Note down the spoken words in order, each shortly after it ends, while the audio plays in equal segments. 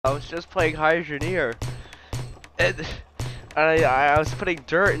I was just playing Hydroneer, and I was putting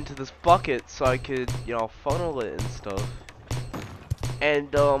dirt into this bucket so I could, you know, funnel it and stuff.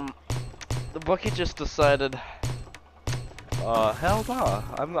 And the bucket just decided, hell nah,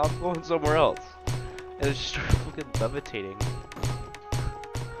 I'm going somewhere else. And it just started fucking levitating.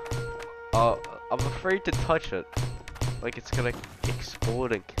 Uh, I'm afraid to touch it, like it's gonna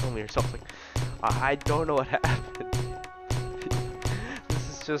explode and kill me or something. I don't know what happened.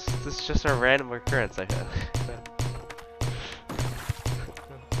 This is just a random occurrence I had.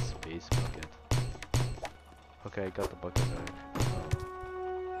 Space bucket. Okay, I got the bucket back.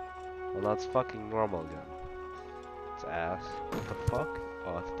 Well, that's fucking normal again. It's ass. What the fuck?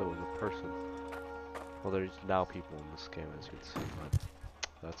 Oh, I thought that was a person. Well, there's now people in this game, as you can see, but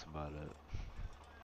that's about it.